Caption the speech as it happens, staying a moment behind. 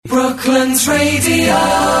Children's Radio.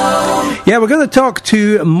 Yeah, we're going to talk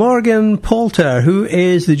to Morgan Poulter, who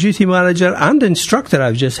is the duty manager and instructor,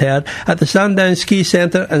 I've just heard, at the Sandown Ski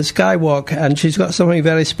Centre and Skywalk, and she's got something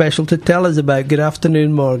very special to tell us about. Good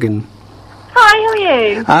afternoon, Morgan. Hi, how are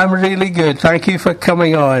you? I'm really good. Thank you for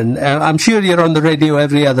coming on. I'm sure you're on the radio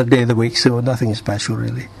every other day of the week, so nothing special,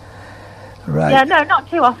 really. Right. Yeah, no, not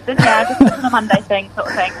too often. Yeah, just on a Monday thing, sort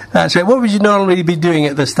of thing. That's right. What would you normally be doing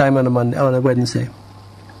at this time on a Wednesday?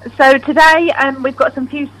 So today we've got some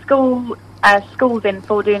few schools in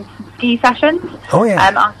for doing some ski sessions. Oh,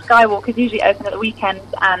 yeah. Our Skywalk is usually open at the weekends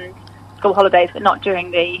and school holidays, but not during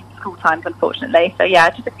the school times, unfortunately. So, yeah,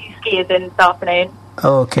 just a few skiers in this afternoon.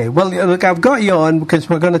 Okay. Well, look, I've got you on because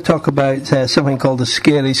we're going to talk about something called the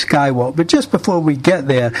Scary Skywalk. But just before we get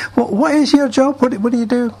there, what is your job? What do you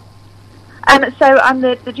do? So I'm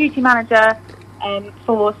the duty manager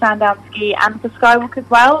for Sandown Ski and for Skywalk as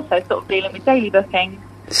well, so sort of dealing with daily bookings.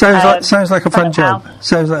 Sounds like a fun job.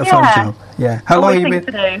 Sounds like a fun job. Yeah. How long have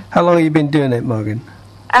you been doing it, Morgan?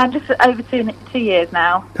 Just over 2 years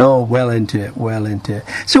now. Oh, well into it.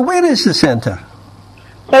 So where is the centre?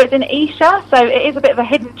 So it's in Esher, so it is a bit of a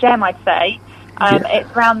hidden gem, I'd say. It's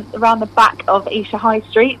around the back of Esher High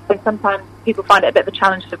Street, so sometimes people find it a bit of a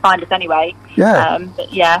challenge to find us anyway. Yeah.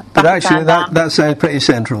 But actually, that sounds pretty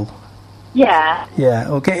central. Yeah. Yeah,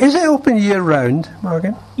 okay. Is it open year-round,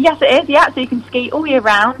 Morgan? Yes, it is, yeah. So you can ski all year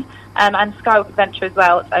round, and Skywalk Adventure as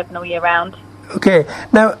well. It's open all year round. Okay.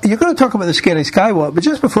 Now, you're going to talk about the Scary Skywalk, but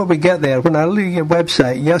just before we get there, when I looked at your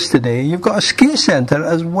website yesterday, you've got a ski centre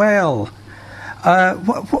as well.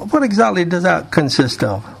 What exactly does that consist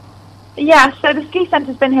of? Yeah, so the ski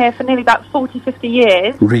centre's been here for nearly about 40-50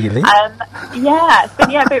 years. Really? Yeah, it's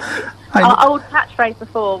been, but our old catchphrase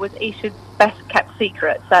before was Esher's best kept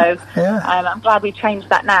secret, so I'm glad we changed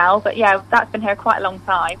that now, but yeah, that's been here quite a long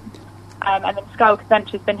time. And then Skywalk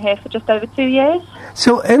Adventure's been here for just over 2 years.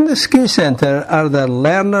 So in the ski centre, are there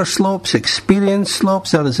learner slopes, experience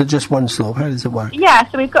slopes, or is it just one slope? How does it work? Yeah,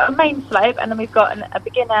 so we've got a main slope, and then we've got a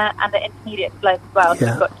beginner and an intermediate slope as well. So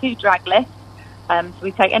we've got 2 drag lifts. So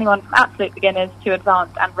we take anyone from absolute beginners to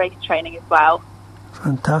advanced and race training as well.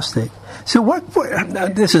 Fantastic. So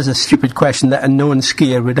this is a stupid question that a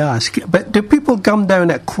non-skier would ask, but do people come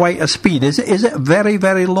down at quite a speed? Is it a very,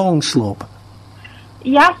 very long slope?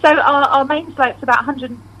 Yeah, so our main slope's about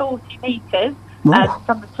 140 metres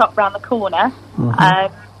from the top round the corner.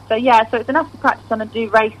 Mm-hmm. So it's enough to practice on and do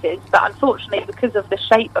races, but unfortunately, because of the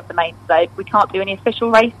shape of the main slope, we can't do any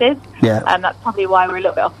official races. Yeah. And that's probably why we're a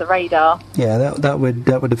little bit off the radar. Yeah, that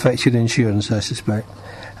would affect your insurance, I suspect.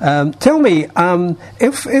 Tell me,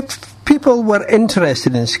 if people were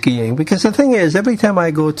interested in skiing, because the thing is, every time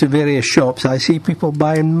I go to various shops, I see people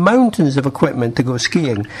buying mountains of equipment to go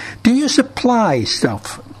skiing. Do you supply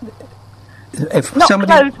stuff? Not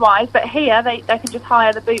clothes-wise, but here they can just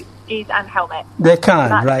hire the boots, skis and helmet. They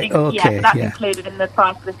can, right, okay. Yeah, so that's included in the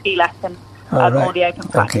price of the ski lesson. Or the open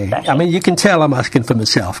practice session. I mean, you can tell I'm asking for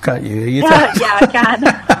myself, can't you? Yeah, I can.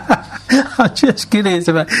 I'm just curious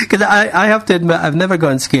about, because I have to admit I've never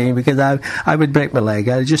gone skiing because I would break my leg.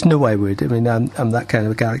 I just know I would. I mean, I'm that kind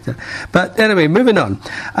of a character. But anyway, moving on.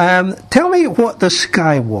 Tell me what the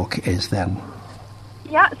Skywalk is then.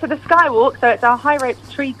 Yeah, so the Skywalk, so it's our high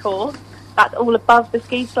ropes tree course. That's all above the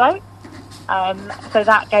ski slope. So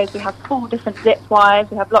that goes, we have 4 different zip wires.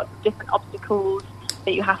 We have lots of different obstacles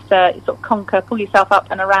that you have to sort of conquer, pull yourself up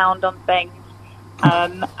and around on things.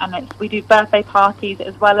 And we do birthday parties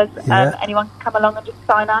as well as anyone can come along and just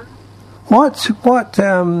sign on. What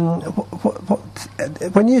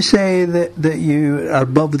when you say that you are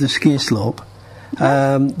above the ski slope,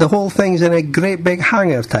 the whole thing's in a great big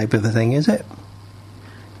hangar type of a thing, is it?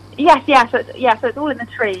 Yes, so it's all in the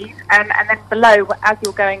trees, and then below, as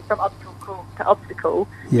you're going from obstacle to obstacle,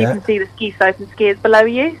 you can see the ski slope and skiers below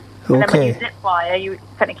you. And then when you zip wire, you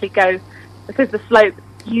technically go, because the slope,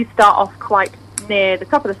 you start off quite near the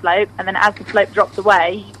top of the slope, and then as the slope drops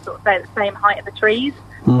away, you sort of stay at the same height as the trees.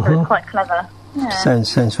 Mm-hmm. So it's quite clever. Yeah.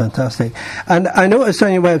 Sounds fantastic. And I noticed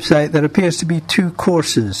on your website there appears to be 2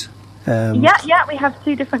 courses. We have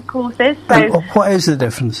 2 different courses. So what is the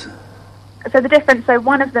difference? So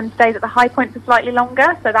one of them stays at the high point for slightly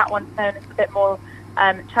longer, so that one's known as a bit more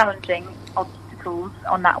challenging obstacles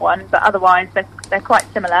on that one, but otherwise they're quite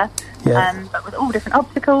similar, but with all different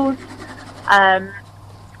obstacles. I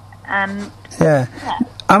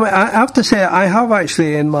have to say, I have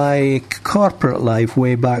actually in my corporate life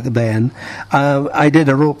way back then, I did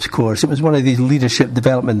a ropes course. It was one of these leadership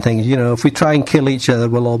development things. You know, if we try and kill each other,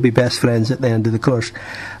 we'll all be best friends at the end of the course.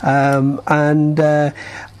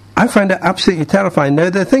 I found it absolutely terrifying. Now,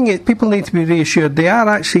 the thing is, people need to be reassured they are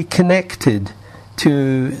actually connected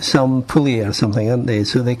to some pulley or something, aren't they?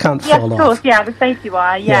 So they can't yes, fall of course, off. yeah, the safety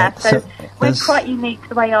wire, yeah. So we're quite unique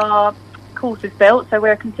the way our course is built. So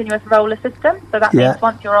we're a continuous roller system. So that means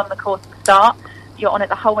once you're on the course to start, you're on it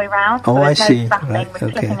the whole way round. So there's no faffing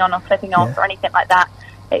with clipping on or clipping off or anything like that.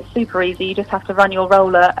 It's super easy. You just have to run your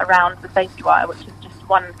roller around the safety wire, which is just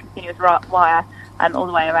one continuous wire all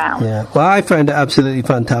the way around. Yeah, well, I found it absolutely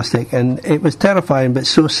fantastic, and it was terrifying, but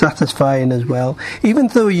so satisfying as well. Even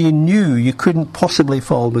though you knew you couldn't possibly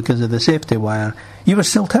fall because of the safety wire, you were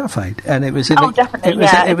still terrified, and it was definitely,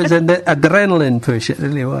 it was an adrenaline push. It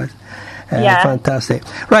really was. Fantastic.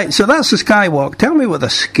 Right, so that's the Skywalk. Tell me what the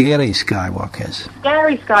Scary Skywalk is.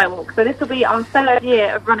 Scary Skywalk. So this will be our third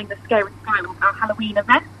year of running the Scary Skywalk, our Halloween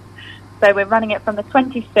event. So we're running it from the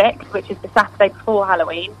 26th, which is the Saturday before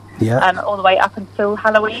Halloween, all the way up until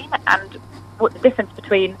Halloween. And what the difference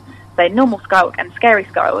between, say, normal Skywalk and Scary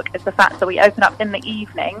Skywalk is the fact that we open up in the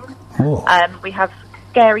evening. We have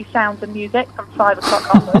scary sounds and music from 5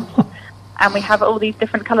 o'clock onwards. And we have all these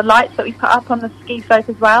different coloured lights that we put up on the ski slope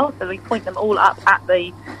as well. So we point them all up at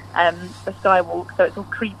the Skywalk, so it's all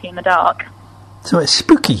creepy in the dark. So it's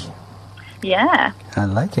spooky. Yeah. I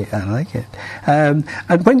like it. And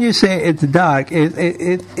when you say it's dark, it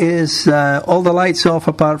is all the lights off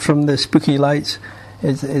apart from the spooky lights.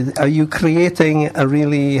 Are you creating a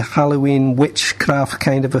really Halloween witchcraft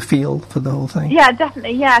kind of a feel for the whole thing? Yeah,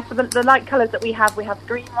 definitely, yeah. So the light colours that we have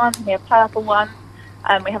green ones, we have purple ones.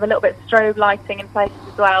 We have a little bit of strobe lighting in places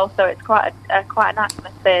as well, so it's quite an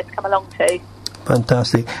atmosphere to come along to.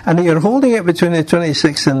 Fantastic. And you're holding it between the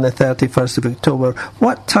 26th and the 31st of October.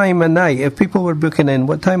 What time of night, if people were booking in,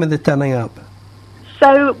 what time are they turning up?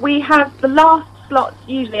 So we have the last slots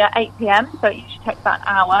usually at 8 p.m, so it usually takes about an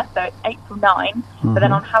hour, so it's 8 till 9. Mm-hmm. But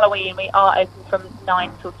then on Halloween we are open from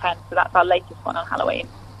 9 till 10, so that's our latest one on Halloween.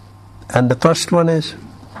 And the first one is?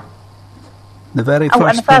 The very first one?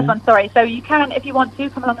 And the first one, sorry. So you can, if you want to,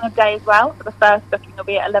 come along on a day as well. So the first booking will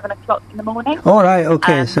be at 11 o'clock in the morning. All right,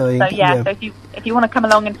 okay. So if you want to come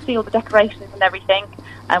along and see all the decorations and everything,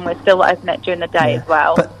 and we're still open it during the day as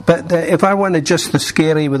well. But if I wanted just the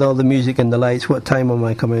scary with all the music and the lights, what time am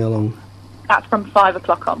I coming along? That's from 5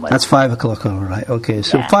 o'clock onwards. That's 5 o'clock, all right. Okay,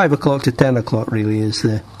 so 5 o'clock to 10 o'clock really is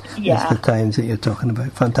the times that you're talking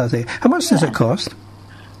about. Fantastic. How much does it cost?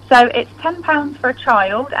 So it's £10 for a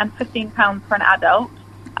child and £15 for an adult.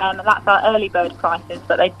 And that's our early bird prices,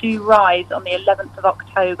 but they do rise on the 11th of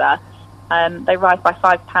October. They rise by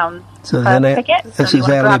 £5 per ticket. This is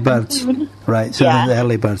early birds. Right, so this is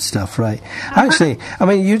early bird stuff, right. Actually, I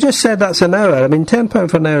mean, you just said that's an hour. I mean, £10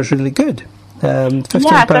 for an hour is really good. £15 for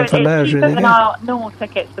an hour is really good. It's cheaper than our normal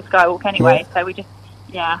tickets for Skywalk anyway, so we just...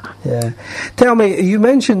 Yeah. Tell me, you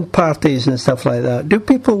mentioned parties and stuff like that. Do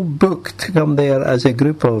people book to come there as a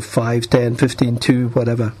group of 5, 10, 15, 2,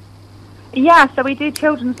 whatever? Yeah, so we do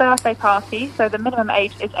children's birthday parties. So the minimum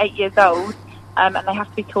age is 8 years old, and they have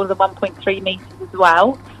to be taller than 1.3 metres as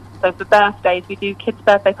well. So for birthdays, we do kids'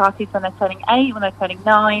 birthday parties when they're turning 8, when they're turning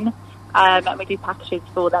 9, and we do packages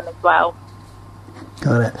for them as well.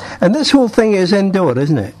 Got it. And this whole thing is indoor,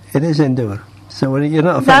 isn't it? It is indoor. So you're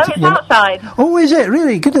not affected? No, it's outside. Oh, is it?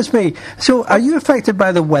 Really? Goodness me. So are you affected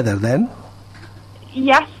by the weather then?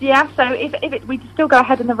 Yes. So if we still go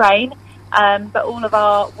ahead in the rain, but all of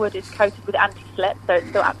our wood is coated with anti-slip, so it's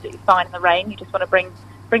still absolutely fine in the rain. You just want to bring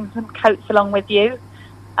some coats along with you.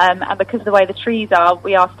 And because of the way the trees are,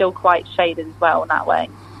 we are still quite shaded as well in that way.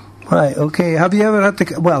 Right, okay. Have you ever had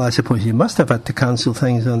to... Well, I suppose you must have had to cancel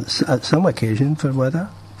things at some occasion for weather.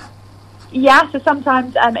 Yeah, so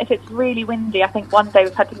sometimes if it's really windy, I think one day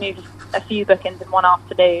we've had to move a few bookings in one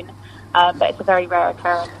afternoon, but it's a very rare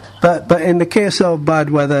occurrence. But in the case of bad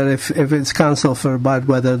weather, if it's cancelled for bad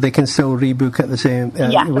weather, they can still rebook at the same...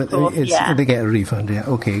 of course, They get a refund,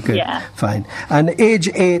 okay, good, fine. And age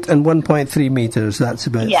 8 and 1.3 metres, that's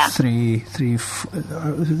about is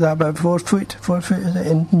that about 4 foot? 4 foot, is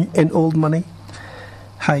it, in old money?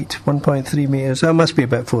 Height, 1.3 metres. That must be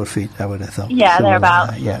about 4 feet, I would have thought. Yeah,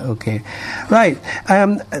 thereabouts. Okay. Right.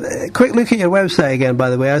 Quick look at your website again,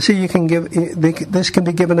 by the way. I see you can give... This can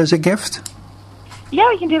be given as a gift? Yeah,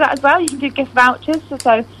 we can do that as well. You can do gift vouchers.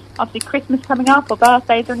 So obviously Christmas coming up or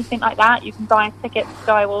birthdays or anything like that, you can buy a ticket to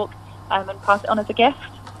Skywalk and pass it on as a gift.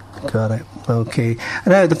 Got it. Okay.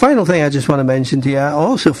 Now, the final thing I just want to mention to you, I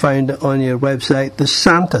also found on your website the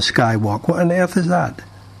Santa Skywalk. What on earth is that?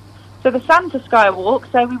 So the Santa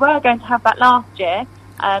Skywalk, so we were going to have that last year,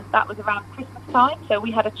 that was around Christmas time, so we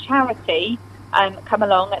had a charity come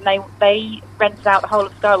along and they rented out the whole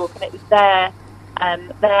of Skywalk and it was their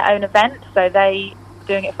own event, so they were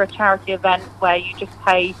doing it for a charity event where you just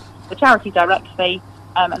pay the charity directly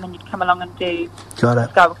and then you'd come along and do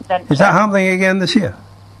Got Skywalk Adventure. Is that happening again this year?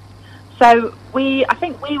 So I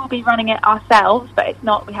think we will be running it ourselves, but it's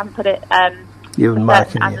not. We haven't put it. You haven't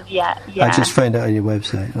marked it as of yet. Yeah. I just found it on your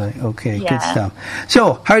website. Right. Okay. Yeah. Good stuff.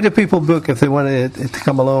 So, how do people book if they want to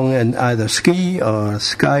come along and either ski or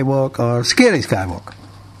skywalk or scary skywalk?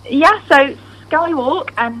 Yeah. So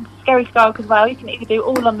Skywalk and Scary Skywalk as well. You can either do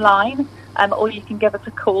all online, or you can give us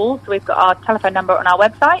a call. So we've got our telephone number on our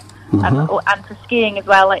website, and for skiing as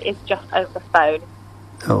well, it is just over the phone.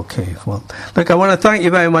 Okay, well, look, I want to thank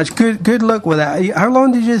you very much. Good luck with that. How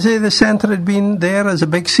long did you say the centre had been there as a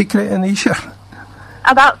big secret in Esher?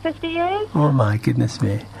 About 50 years. Oh, my goodness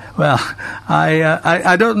me. Well,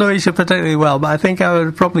 I don't know Esher particularly well, but I think I would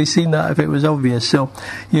have probably seen that if it was obvious. So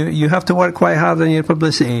you have to work quite hard on your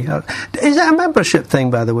publicity. Is it a membership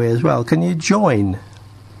thing, by the way, as well? Can you join?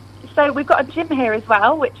 So we've got a gym here as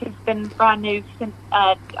well, which has been brand new since,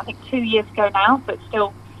 I think, 2 years ago now, so it's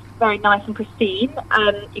still very nice and pristine.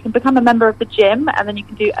 You can become a member of the gym, and then you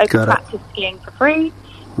can do open practice skiing for free.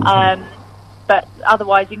 But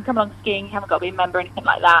otherwise, you can come along skiing. You haven't got to be a member or anything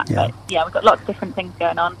like that. Yeah. But yeah, we've got lots of different things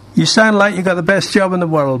going on. You sound like you got the best job in the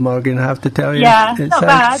world, Morgan, I have to tell you. Yeah, it's not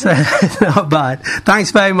bad. Not bad.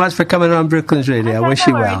 Thanks very much for coming on Brooklands Radio. Okay, I wish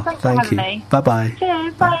no you worries. well. Thanks Thank for you. having me. Bye-bye.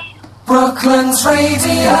 Cheers, bye. Brooklands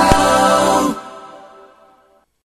Radio.